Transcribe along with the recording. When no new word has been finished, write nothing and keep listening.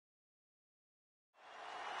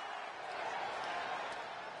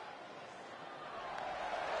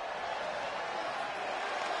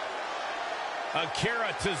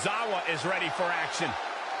Akira Tozawa is ready for action.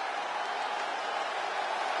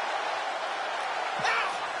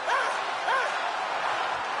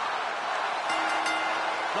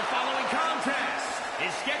 The following contest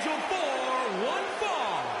is scheduled for one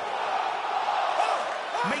fall.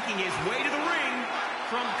 Making his way to the ring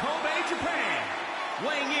from Kobe, Japan,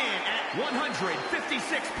 weighing in at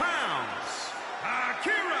 156 pounds,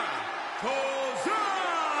 Akira Tozawa.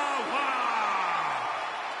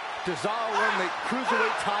 Tozawa won the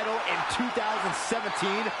Cruiserweight title in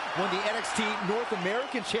 2017, won the NXT North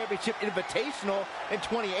American Championship Invitational in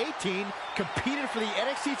 2018, competed for the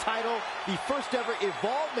NXT title, the first ever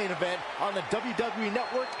Evolve main event on the WWE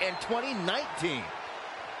Network in 2019.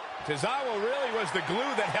 Tozawa really was the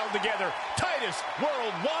glue that held together Titus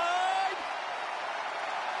Worldwide.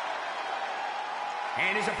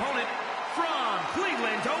 And his opponent from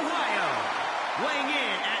Cleveland, Ohio, weighing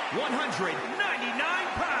in at 199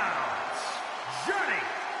 pounds, Johnny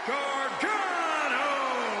Gargano.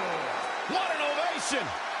 What an ovation!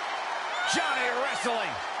 Johnny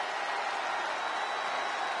wrestling.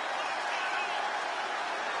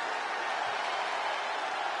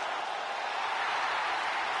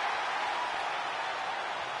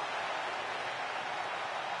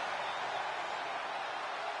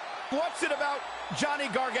 What's it about Johnny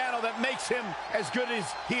Gargano that makes him as good as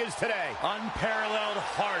he is today? Unparalleled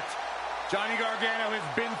heart. Johnny Gargano has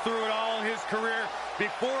been through it all in his career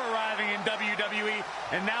before arriving in WWE,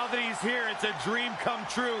 and now that he's here, it's a dream come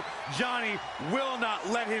true. Johnny will not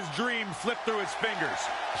let his dream slip through his fingers.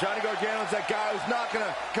 Johnny Gargano's that guy who's not going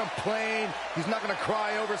to complain. He's not going to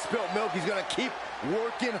cry over spilt milk. He's going to keep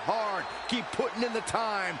working hard, keep putting in the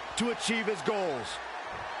time to achieve his goals.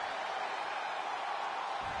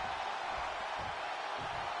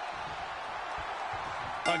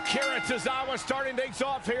 Akira Tozawa starting things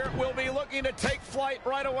off here. Will be looking to take flight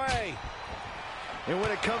right away. And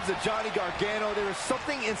when it comes to Johnny Gargano, there is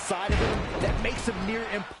something inside of him that makes him near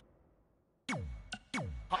impossible.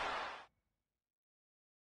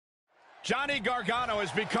 Johnny Gargano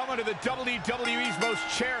has become one of the WWE's most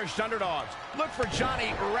cherished underdogs. Look for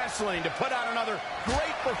Johnny wrestling to put out another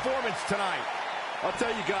great performance tonight. I'll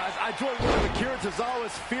tell you guys, I joined one of Akira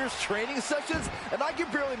Tozawa's fierce training sessions, and I can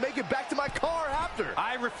barely make it back to my car after.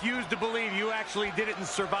 I refuse to believe you actually did it and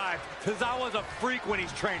survived. Tozawa's a freak when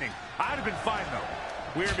he's training. I'd have been fine, though.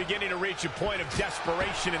 We're beginning to reach a point of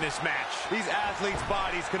desperation in this match. These athletes'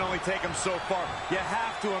 bodies can only take them so far. You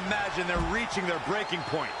have to imagine they're reaching their breaking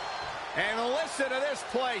point. And listen to this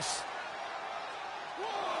place.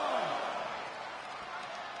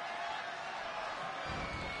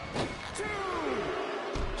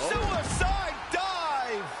 Suicide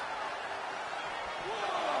dive!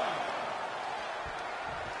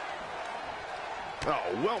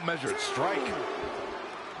 Oh, well-measured strike.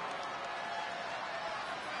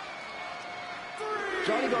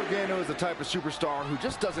 Johnny Gargano is the type of superstar who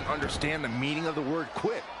just doesn't understand the meaning of the word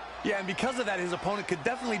quit. Yeah, and because of that, his opponent could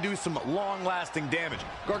definitely do some long-lasting damage.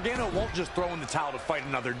 Gargano won't just throw in the towel to fight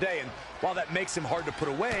another day, and while that makes him hard to put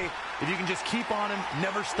away, if you can just keep on him,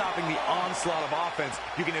 never stopping the onslaught of offense,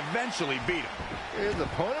 you can eventually beat him. His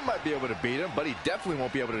opponent might be able to beat him, but he definitely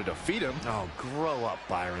won't be able to defeat him. Oh, grow up,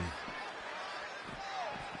 Byron.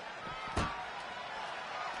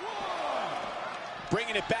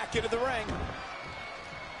 Bringing it back into the ring.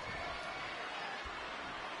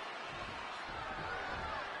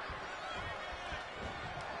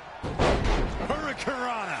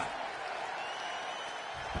 Hurricanrana.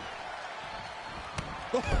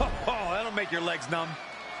 Oh, that'll make your legs numb.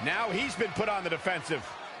 Now he's been put on the defensive.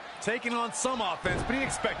 Taking on some offense, but he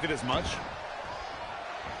expected as much.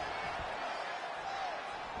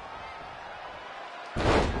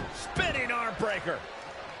 Spinning arm breaker.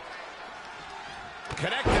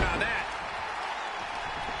 Connected on that.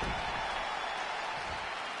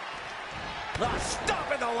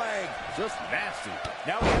 Stop in the leg. Just nasty.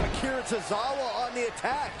 Now we have Akira Tozawa on the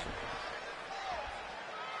attack.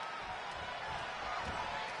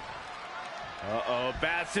 Uh-oh,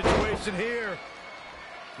 bad situation here.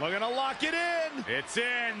 Looking to lock it in. It's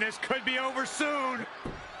in. This could be over soon.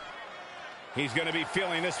 He's going to be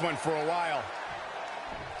feeling this one for a while.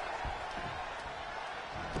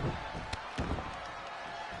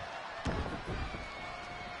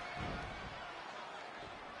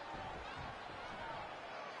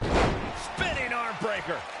 Spinning arm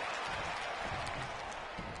breaker.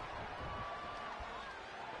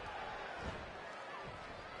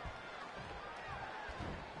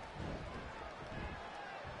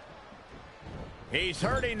 He's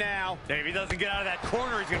hurting now. If he doesn't get out of that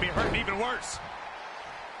corner, he's going to be hurting even worse.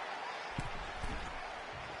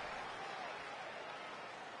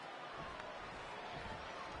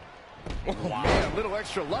 Oh, wow. Man, a little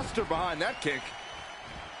extra luster behind that kick.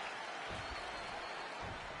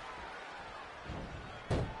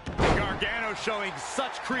 Gargano showing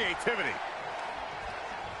such creativity.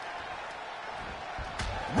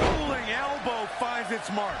 Rolling elbow finds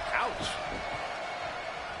its mark. Ouch.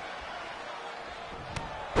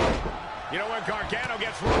 You know, when Gargano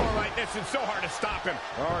gets rolling like this, it's so hard to stop him.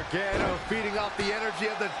 Gargano feeding off the energy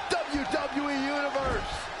of the WWE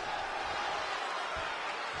Universe.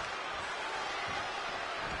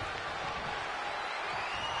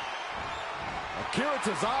 Akira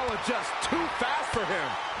Tozawa just too fast for him.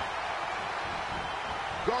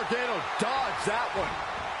 Gargano dodged that one.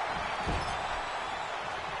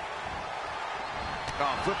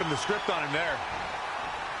 Oh, flipping the script on him there.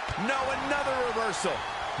 No, another reversal.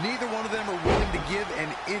 Neither one of them are willing to give an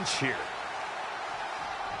inch here.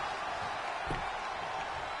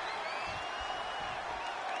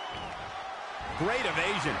 Great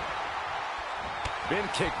evasion. Bin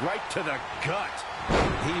kick right to the gut.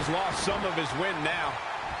 He's lost some of his wind now.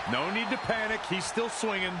 No need to panic. He's still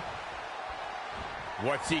swinging.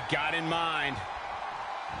 What's he got in mind?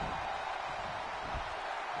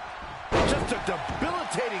 Just a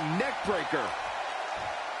debilitating neck breaker.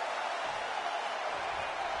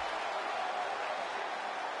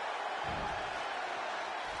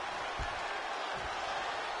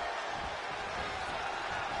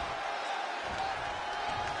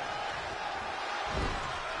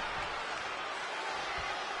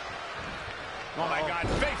 Oh my God,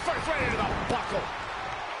 face first right into the buckle.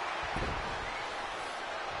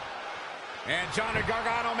 And Johnny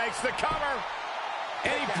Gargano makes the cover.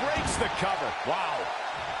 And he breaks the cover. Wow.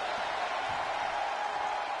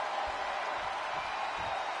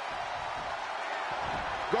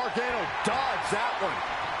 Gargano dodged that one.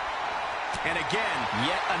 And again,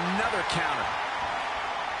 yet another counter.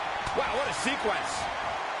 Wow, what a sequence.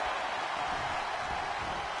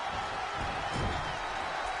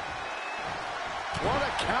 What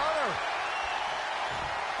a counter.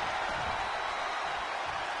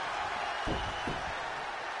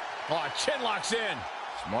 Oh, chin locks in.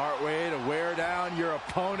 Smart way to wear down your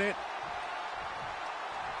opponent.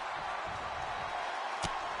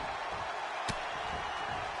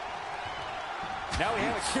 Now we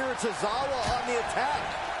have Akira Tozawa on the attack.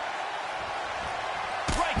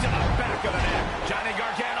 Right to the back of the neck. Johnny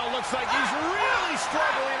Gargano looks like he's really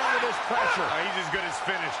struggling under this pressure. He's as good as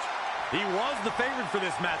finished. He was the favorite for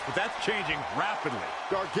this match, but that's changing rapidly.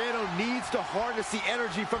 Gargano needs to harness the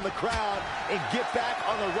energy from the crowd and get back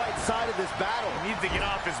on the right side of this battle. He needs to get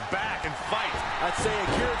off his back and fight. I'd say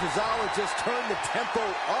Akira Tozawa just turned the tempo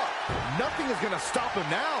up. Nothing is going to stop him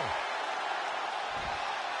now.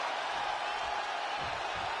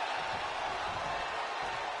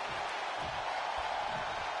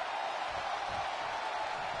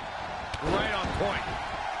 Right on point.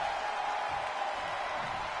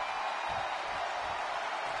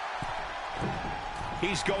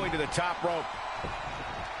 He's going to the top rope.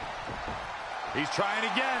 He's trying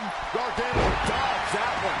again. Gargano dodged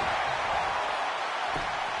that one.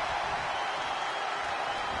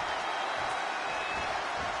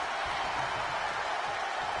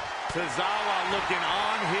 Tozawa looking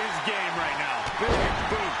on his game right now. Big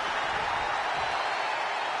boot.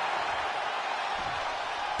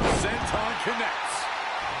 Senton connects.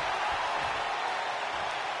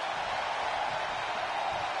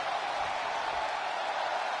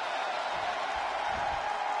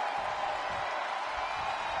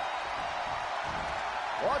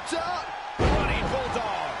 Watch out! Running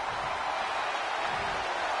Bulldog.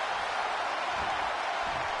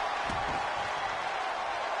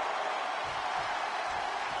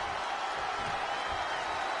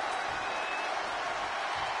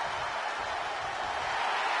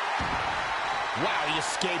 Wow, he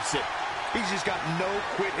escapes it. He's just got no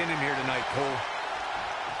quit in him here tonight, Cole.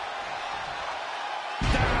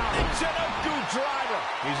 Down. Jinoku driver.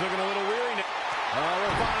 He's looking a little weary now.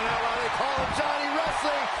 We're finding out why they call him Johnny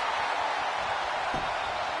Wrestling.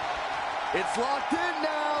 It's locked in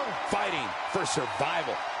now. Fighting for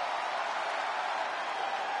survival.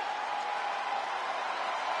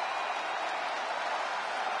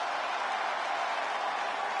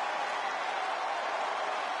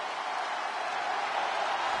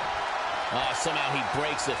 Somehow he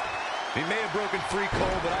breaks it. He may have broken free,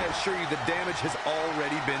 Cole, but I assure you the damage has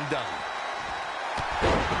already been done.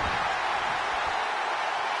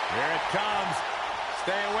 Here it comes.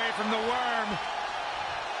 Stay away from the worm.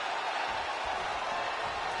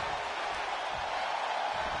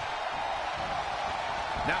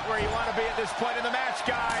 Not where you want to be at this point in the match,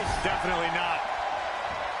 guys. Definitely not.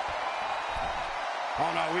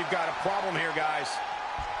 Oh, no, we've got a problem here, guys.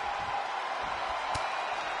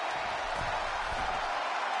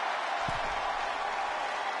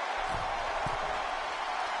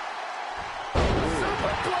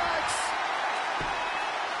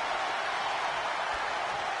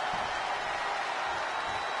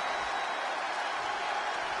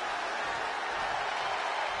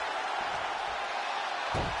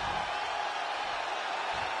 Paradise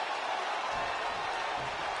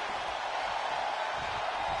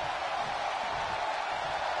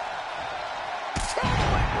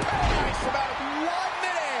about 1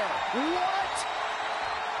 midair. What?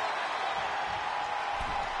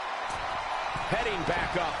 Heading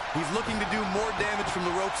back up. He's looking to do more damage from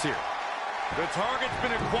the ropes here. The target's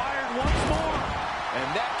been acquired once more. And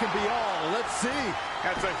that can be all. Let's see.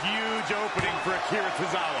 That's a huge opening for Akira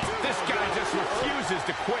Tozawa. This guy just refuses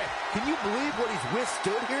to quit. Can you believe what he's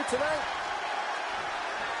withstood here tonight?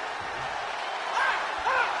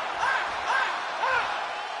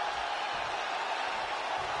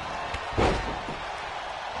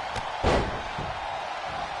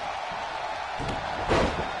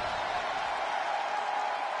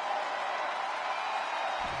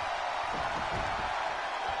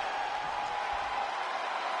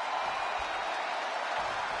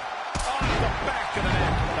 Back of the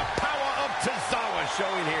neck. The power of Tozawa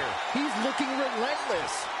showing here. He's looking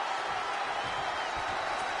relentless.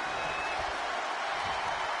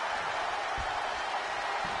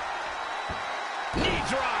 Knee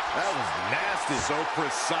drop. That was nasty. So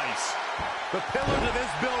precise. The pillars of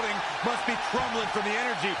this building must be crumbling from the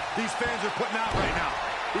energy these fans are putting out right now.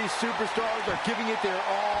 These superstars are giving it their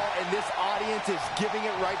all, and this audience is giving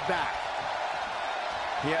it right back.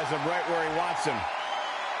 He has him right where he wants him.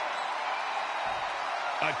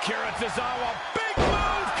 Akira Tozawa, big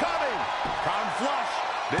move coming. Crown flush.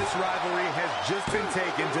 This rivalry has just been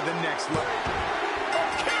taken to the next level.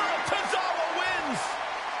 Akira Tozawa wins.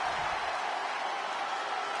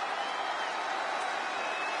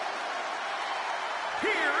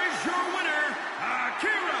 Here is your winner,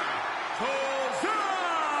 Akira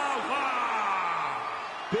Tozawa.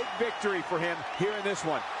 Big victory for him here in this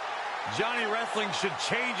one. Johnny Wrestling should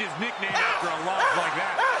change his nickname after a loss like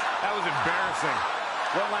that. That was embarrassing.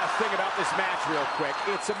 One last thing about this match real quick.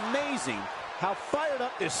 It's amazing how fired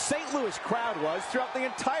up this St. Louis crowd was throughout the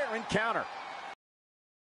entire encounter.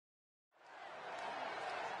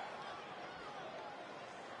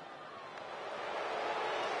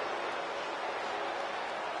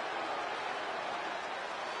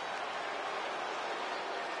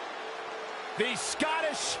 The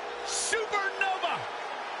Scottish Supernova.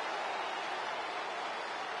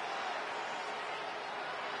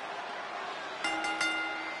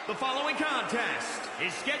 The following contest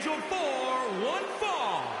is scheduled for one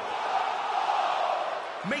fall.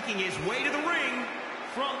 Making his way to the ring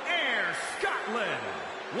from Ayr, Scotland,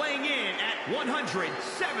 weighing in at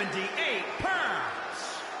 178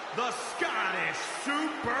 pounds, the Scottish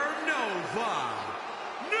Supernova,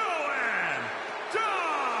 Noam Dar.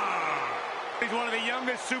 He's one of the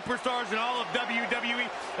youngest superstars in all of WWE,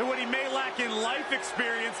 and what he may lack in life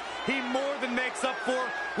experience, he more than makes up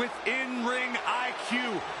for with in-ring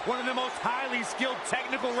IQ. One of the most highly skilled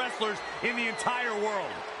technical wrestlers in the entire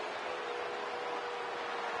world.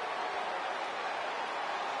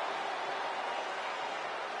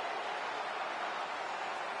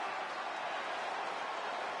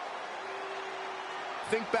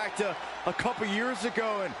 Think back to a couple years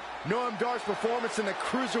ago and Noam Dar's performance in the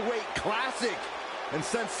Cruiserweight Classic. And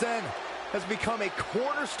since then, has become a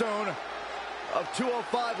cornerstone of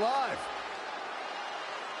 205 Live.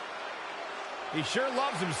 He sure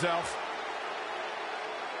loves himself.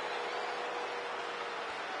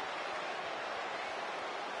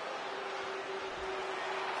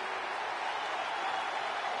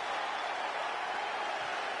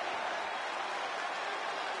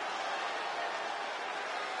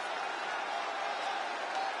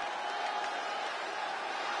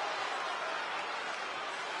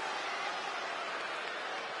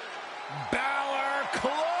 Balor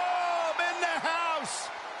Club in the house.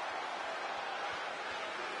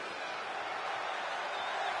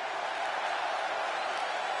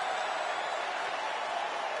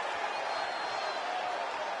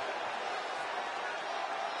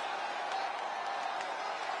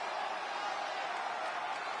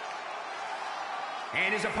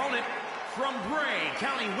 And his opponent from Bray,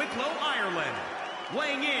 County Wicklow, Ireland,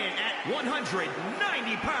 weighing in at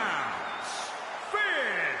 190 pounds,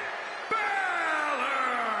 Finn Balor.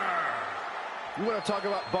 You want to talk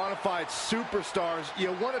about bona fide superstars,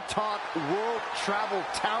 you want to talk world travel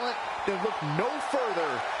talent, then look no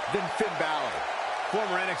further than Finn Balor.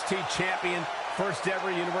 Former NXT champion, first ever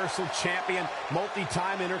Universal champion,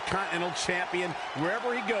 multi-time Intercontinental champion.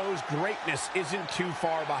 Wherever he goes, greatness isn't too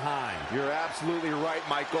far behind. You're absolutely right,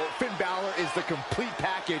 Michael. Finn Balor is the complete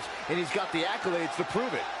package, and he's got the accolades to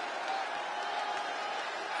prove it.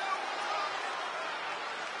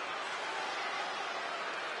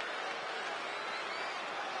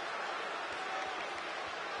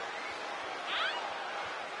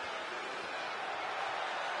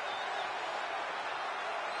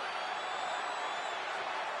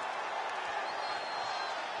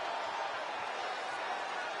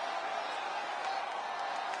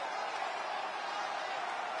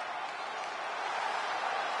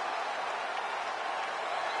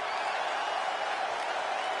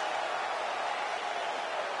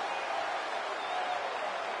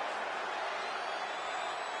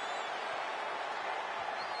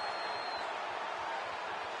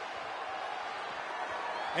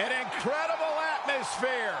 An incredible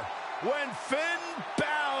atmosphere when Finn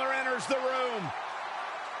Balor enters the room.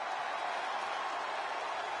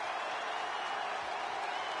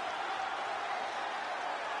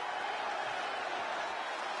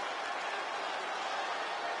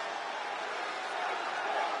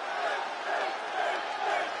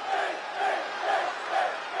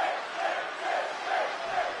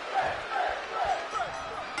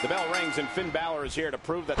 The bell rings and Finn Balor is here to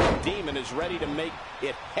prove that the Demon is ready to make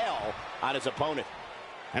it hell on his opponent.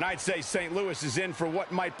 And I'd say St. Louis is in for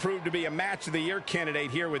what might prove to be a match of the year candidate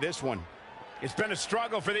here with this one. It's been a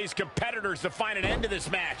struggle for these competitors to find an end to this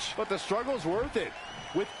match. But the struggle's worth it.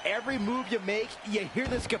 With every move you make, you hear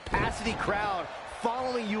this capacity crowd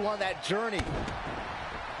following you on that journey.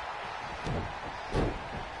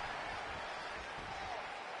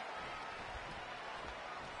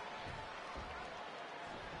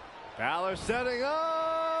 Balor setting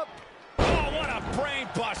up. Oh, what a brain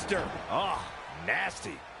buster. Oh,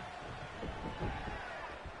 nasty.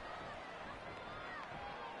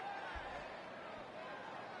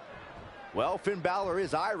 Well, Finn Balor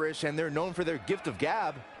is Irish, and they're known for their gift of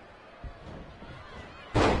gab.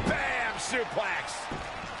 Bam! Suplex.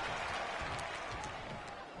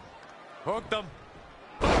 Hooked him.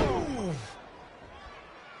 Boom!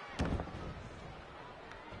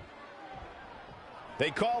 They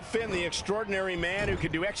call Finn the extraordinary man who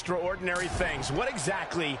can do extraordinary things. What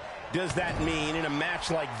exactly does that mean in a match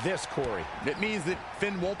like this, Corey? It means that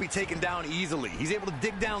Finn won't be taken down easily. He's able to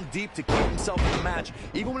dig down deep to keep himself in the match,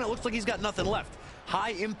 even when it looks like he's got nothing left.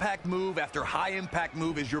 High impact move after high impact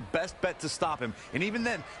move is your best bet to stop him. And even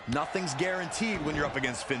then, nothing's guaranteed when you're up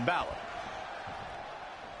against Finn Balor.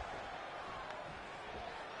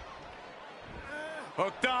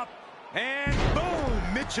 Hooked up, and boom!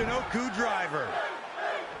 Michinoku driver.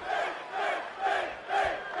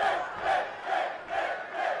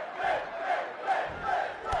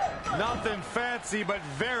 Nothing fancy, but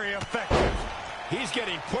very effective. He's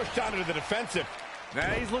getting pushed onto the defensive. Now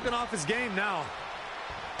he's looking off his game now.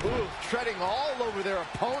 Ooh, treading all over their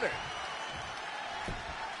opponent.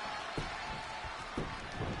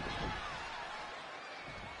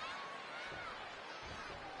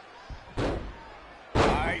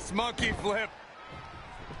 Nice monkey flip.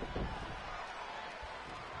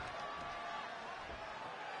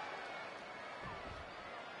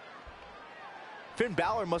 Finn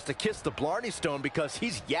Balor must have kissed the Blarney Stone because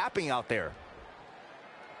he's yapping out there.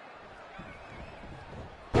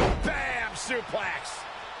 Bam! Suplex.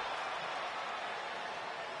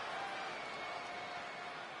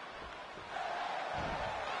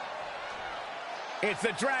 It's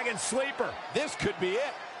the Dragon Sleeper. This could be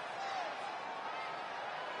it.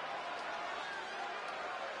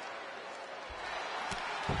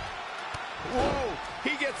 Whoa!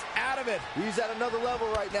 He gets out of it. He's at another level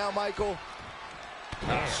right now, Michael.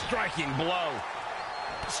 A striking blow.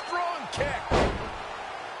 Strong kick.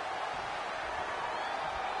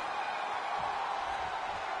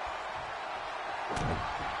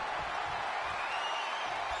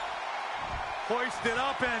 Hoisted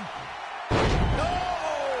up and No!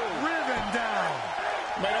 driven down.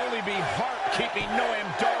 Might only be heart keeping Noam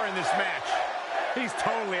Dar in this match. He's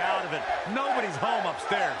totally out of it. Nobody's home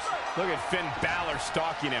upstairs. Look at Finn Balor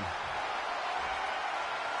stalking him.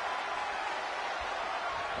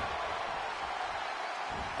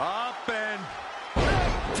 Up and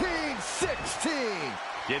 1916.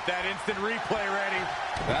 get that instant replay ready.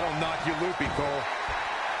 That'll knock you loopy, Cole.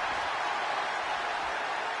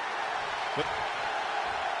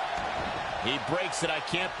 He breaks it. I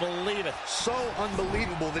can't believe it. So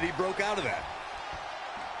unbelievable that he broke out of that.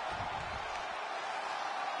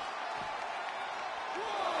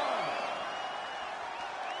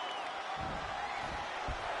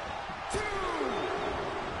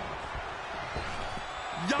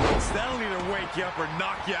 Yikes, that'll either wake you up or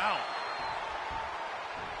knock you out.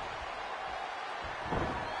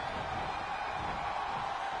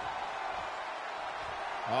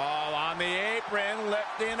 All on the apron,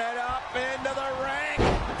 lifting it up into the ring.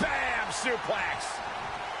 Bam! Suplex.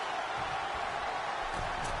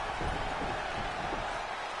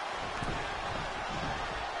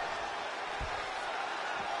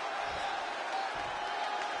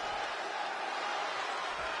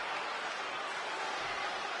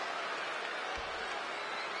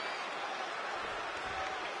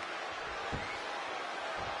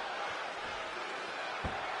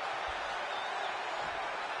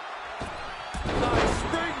 Nice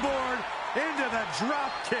springboard into the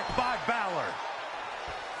drop kick by Balor.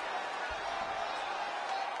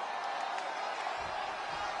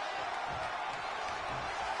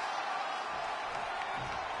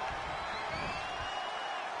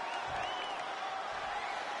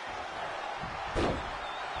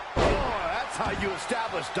 how you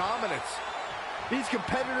establish dominance. These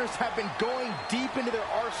competitors have been going deep into their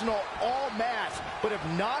arsenal all match, but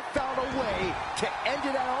have not found a way to end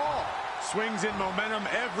it at all. Swings in momentum,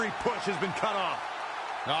 every push has been cut off.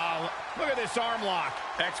 Oh, look at this arm lock.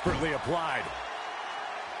 Expertly applied.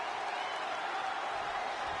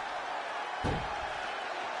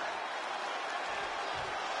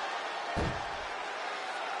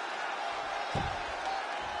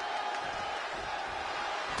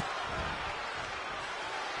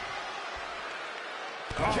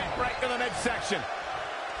 Kick right to the midsection.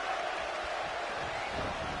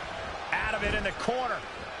 Out of it in the corner.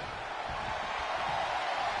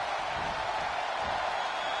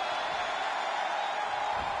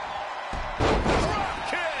 Drop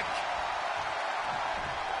kick.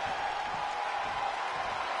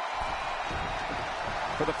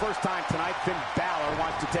 For the first time tonight, Finn Balor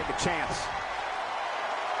wants to take a chance.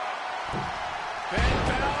 Finn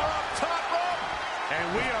Balor up top rope.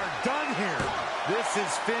 And we are done here. This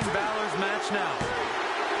is Finn Balor's match now.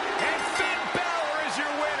 And Finn Balor is your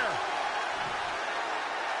winner.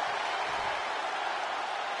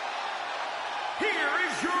 Here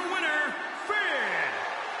is your winner, Finn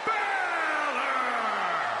Balor.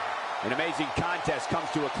 An amazing contest comes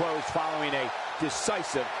to a close following a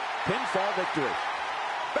decisive pinfall victory.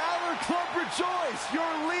 Balor Club rejoice!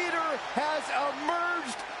 Your leader has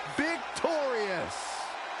emerged victorious.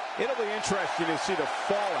 It'll be interesting to see the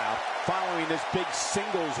fallout following this big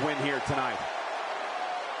singles win here tonight.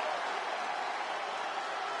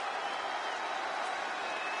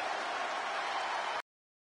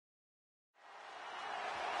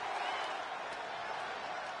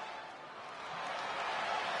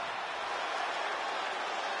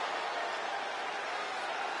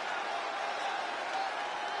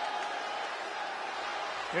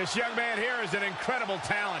 This young man here is an incredible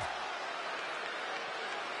talent.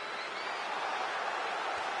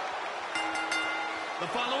 The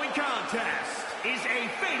following contest is a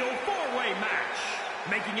fatal four-way match.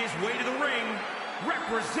 Making his way to the ring,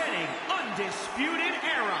 representing Undisputed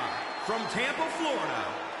Era from Tampa, Florida,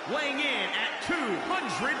 weighing in at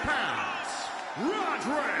 200 pounds,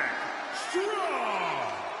 Roderick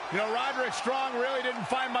Strong. You know, Roderick Strong really didn't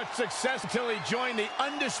find much success until he joined the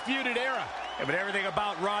Undisputed Era. Yeah, but everything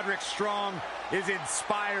about Roderick Strong is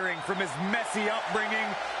inspiring, from his messy upbringing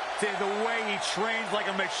to the way he trains like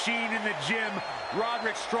a machine in the gym.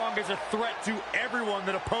 Roderick Strong is a threat to everyone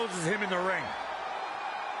that opposes him in the ring.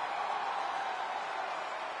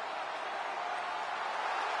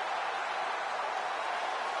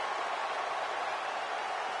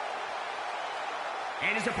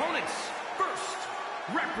 And his opponents, first,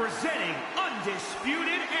 representing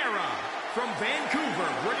Undisputed Era from Vancouver,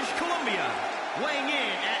 British Columbia, weighing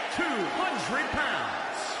in at 200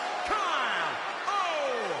 pounds, Kyle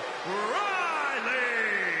O'Reilly.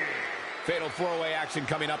 Fatal four-way action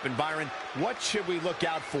coming up. And Byron, what should we look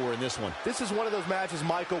out for in this one? This is one of those matches,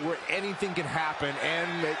 Michael, where anything can happen,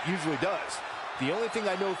 and it usually does. The only thing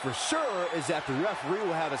I know for sure is that the referee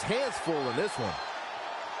will have his hands full in this one.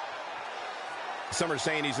 Some are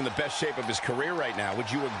saying he's in the best shape of his career right now.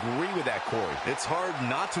 Would you agree with that, Corey? It's hard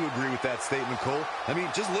not to agree with that statement, Cole. I mean,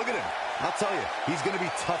 just look at him. I'll tell you, he's going to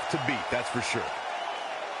be tough to beat, that's for sure.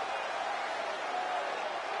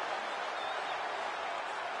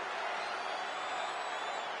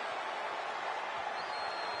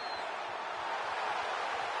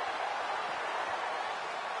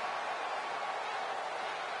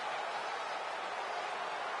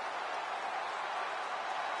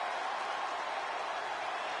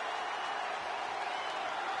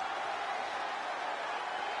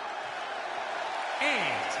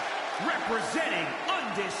 And representing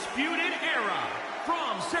Undisputed Era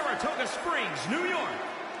from Saratoga Springs, New York,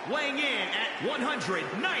 weighing in at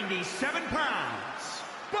 197 pounds,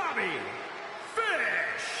 Bobby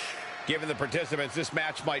Fish. Given the participants, this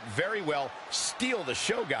match might very well steal the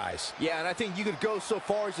show, guys. Yeah, and I think you could go so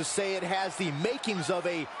far as to say it has the makings of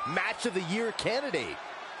a Match of the Year candidate.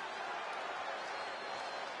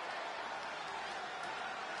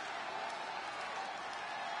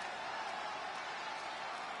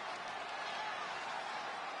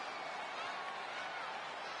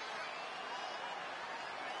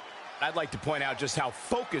 I'd like to point out just how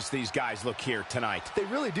focused these guys look here tonight. They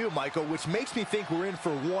really do, Michael, which makes me think we're in for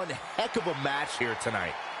one heck of a match here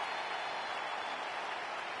tonight.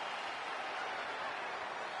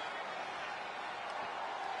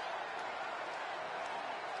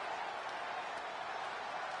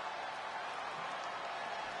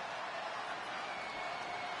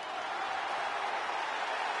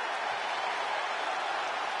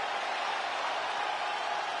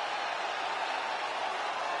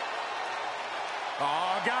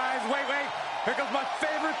 Here comes my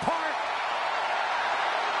favorite part.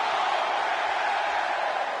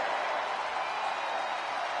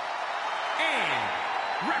 And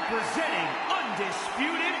representing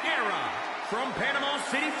Undisputed Era from Panama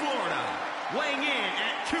City, Florida, weighing in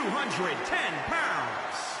at 210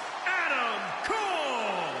 pounds, Adam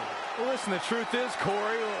Cole. Well, listen, the truth is,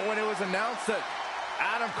 Corey, when it was announced that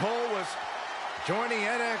Adam Cole was joining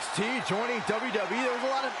NXT, joining WWE, there was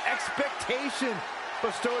a lot of expectation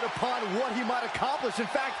bestowed upon what he might accomplish. In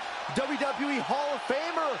fact, WWE Hall of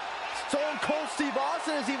Famer Stone Cold Steve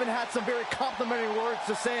Austin has even had some very complimentary words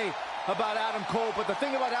to say about Adam Cole. But the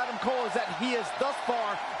thing about Adam Cole is that he has thus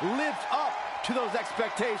far lived up to those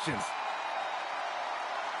expectations.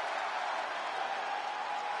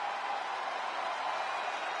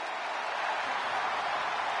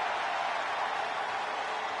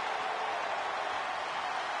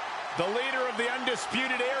 The leader of the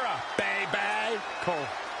Undisputed Era, baby. Cole,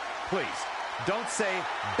 please, don't say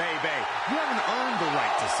baby. You haven't earned the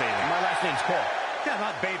right to say that. My last name's Cole. Yeah,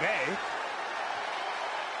 not baby.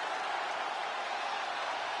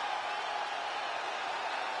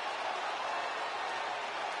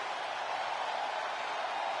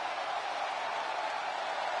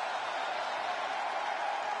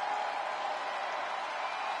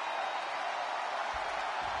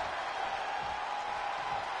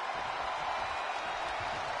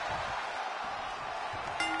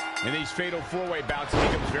 In these fatal four-way bouts, it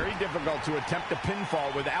becomes very difficult to attempt a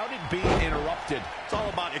pinfall without it being interrupted. It's all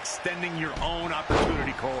about extending your own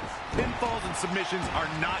opportunity, Cole. Pinfalls and submissions are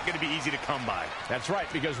not going to be easy to come by. That's right,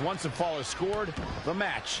 because once a fall is scored, the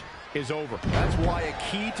match is over. That's why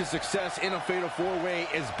a key to success in a fatal four-way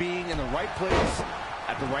is being in the right place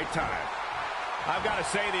at the right time. I've got to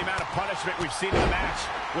say, the amount of punishment we've seen in the match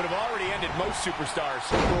would have already ended most superstars.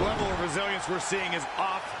 The level of resilience we're seeing is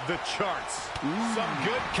off the charts. Some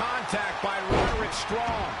good contact by Roderick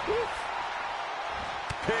Strong.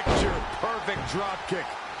 Picture perfect drop kick.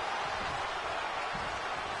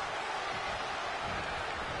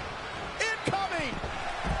 Incoming!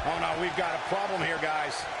 Oh no, we've got a problem here,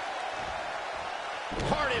 guys.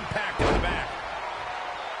 Hard impact in the back.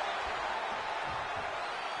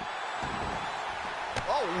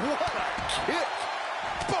 Oh, what a kick!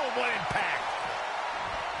 Boom, what impact!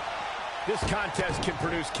 This contest can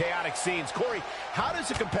produce chaotic scenes. Corey, how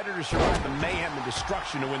does a competitor survive the mayhem and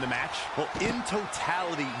destruction to win the match? Well, in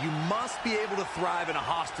totality, you must be able to thrive in a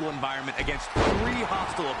hostile environment against 3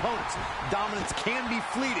 hostile opponents. Dominance can be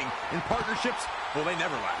fleeting. In partnerships, well, they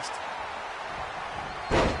never last.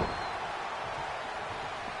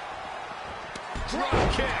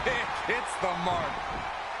 Drop kick! Hits the mark.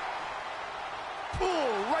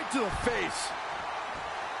 Oh, right to the face.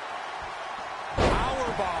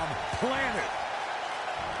 Powerbomb planted.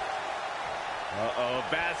 Uh-oh,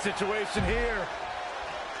 bad situation here.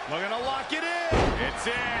 We're gonna lock it in. It's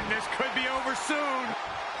in. This could be over soon.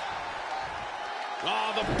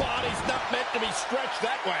 Oh, the body's not meant to be stretched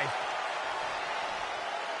that way.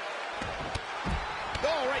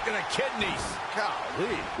 Oh, right to the kidneys.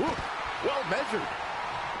 Golly. Ooh, well measured.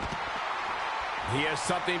 He has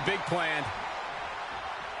something big planned.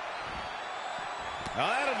 Now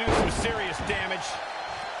that'll do some serious damage.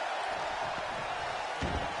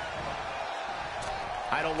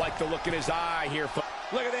 I don't like the look in his eye here.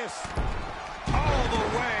 Look at this. All the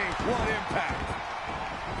way. What impact.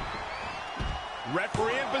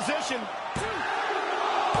 Referee in position.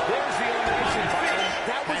 There's the elimination final.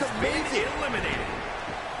 That was amazing. Eliminated.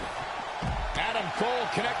 Adam Cole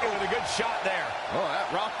connected with a good shot there. Oh, that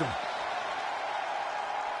rocked him.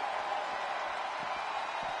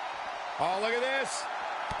 Oh, look at this.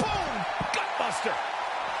 Boom! Gutbuster.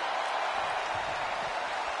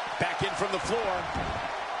 Back in from the floor.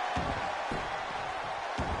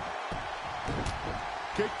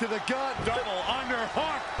 Kick to the gut. Double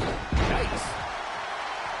underhook. Nice.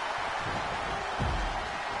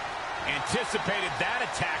 Anticipated that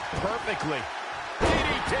attack perfectly.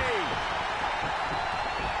 DDT.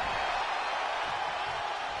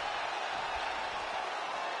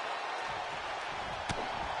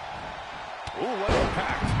 Ooh, what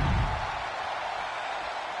impact.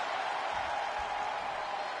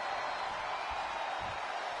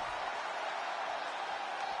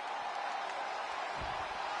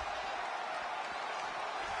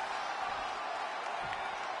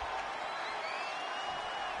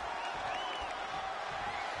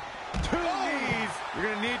 Two knees. You're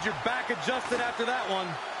going to need your back adjusted after that one.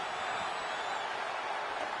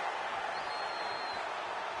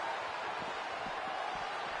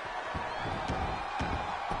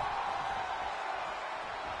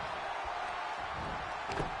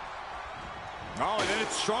 Oh, and then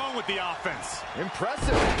it's strong with the offense.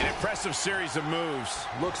 Impressive. An impressive series of moves.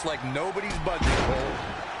 Looks like nobody's budging, Cole.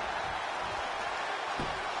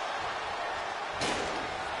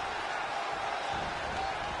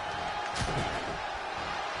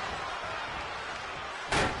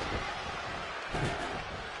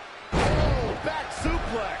 Oh, back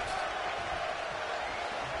suplex.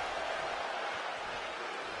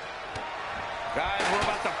 Guys, we're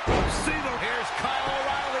about to see the... Here's Kyle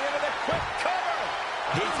O'Reilly into the quick cover.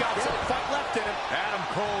 He's got some fight left in him. Adam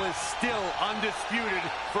Cole is still undisputed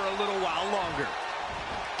for a little while longer.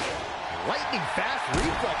 Lightning fast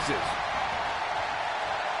reflexes.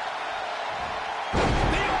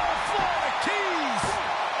 The Florida Keys.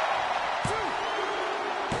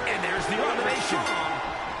 And there's the elimination.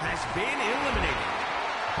 Has been eliminated.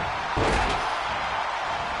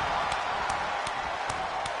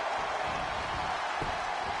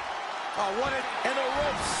 Oh, what it... And the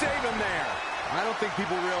ropes save him there. I don't think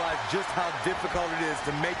people realize just how difficult it is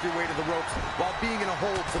to make your way to the ropes while being in a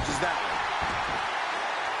hold such as that one.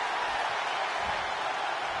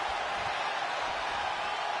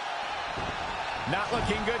 Not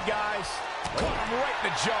looking good, guys. Caught him right in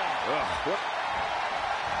the jaw.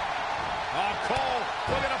 Oh, Cole,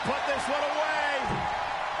 we're going to put this one away.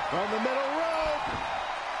 From the middle rope.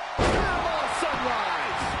 Terrible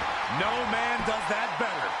sunrise. No man does that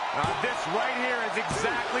better. This right here is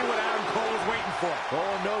exactly what Adam Cole was waiting for.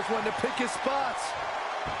 Cole knows when to pick his spots.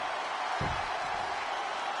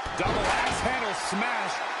 Double axe handle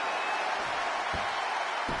smash.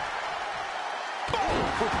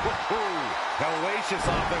 Hellacious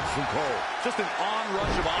offense from Cole. Just an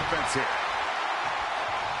onrush of offense here.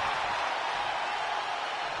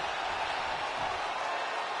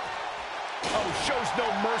 Oh, shows no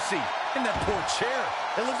mercy. In that poor chair.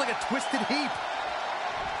 It looks like a twisted heap.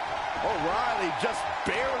 O'Reilly just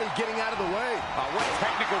barely getting out of the way. What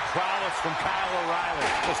technical prowess from Kyle O'Reilly.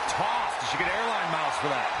 Just tossed. She could airline miles for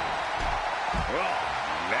that. Oh,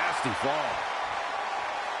 nasty fall.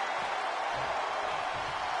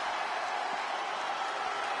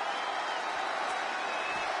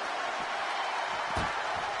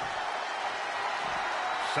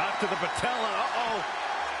 Shot to the patella. Uh-oh.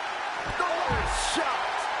 The last shot.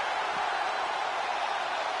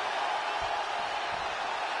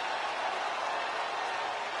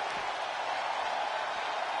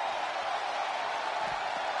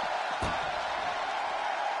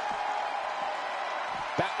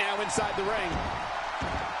 Back now inside the ring.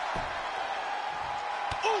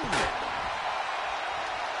 Ooh!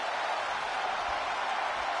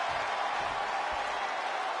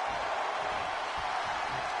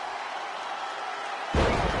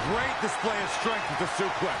 Great display of strength with the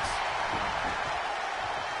suplex.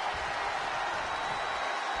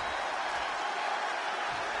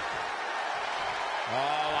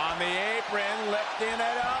 Oh, on the apron, lifting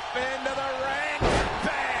it up into the ring.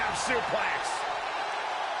 Bam! Suplex.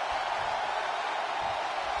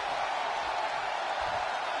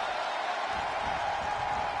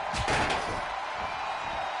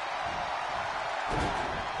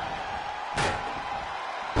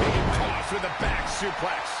 With a back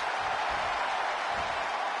suplex.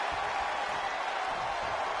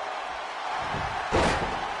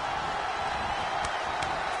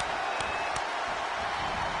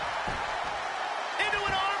 Into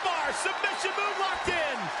an armbar. Submission move locked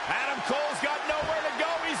in. Adam Cole's got nowhere to go.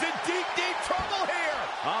 He's in deep, deep trouble here.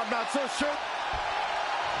 I'm not so sure.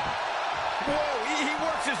 Whoa, he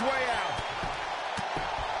works his way out.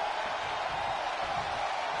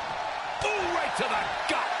 Ooh, right to the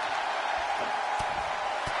gut.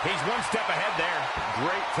 He's one step ahead there.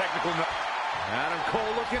 Great technical. Adam Cole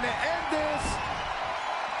looking to end this.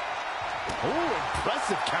 Ooh,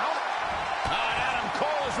 impressive count. And Adam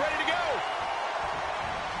Cole is ready to go.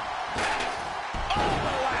 Oh,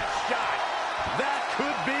 the last shot. That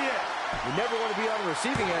could be it. You never want to be on the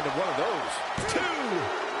receiving end of one of those. Two.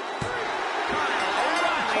 Kyle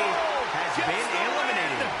O'Reilly has been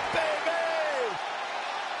eliminated.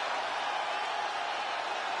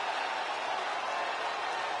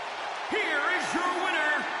 Here is your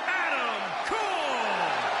winner, Adam Cole.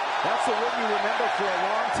 That's a win you remember for a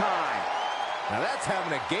long time. Now that's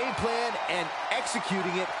having a game plan and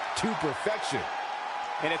executing it to perfection.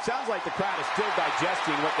 And it sounds like the crowd is still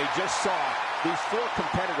digesting what they just saw these four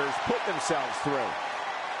competitors put themselves through.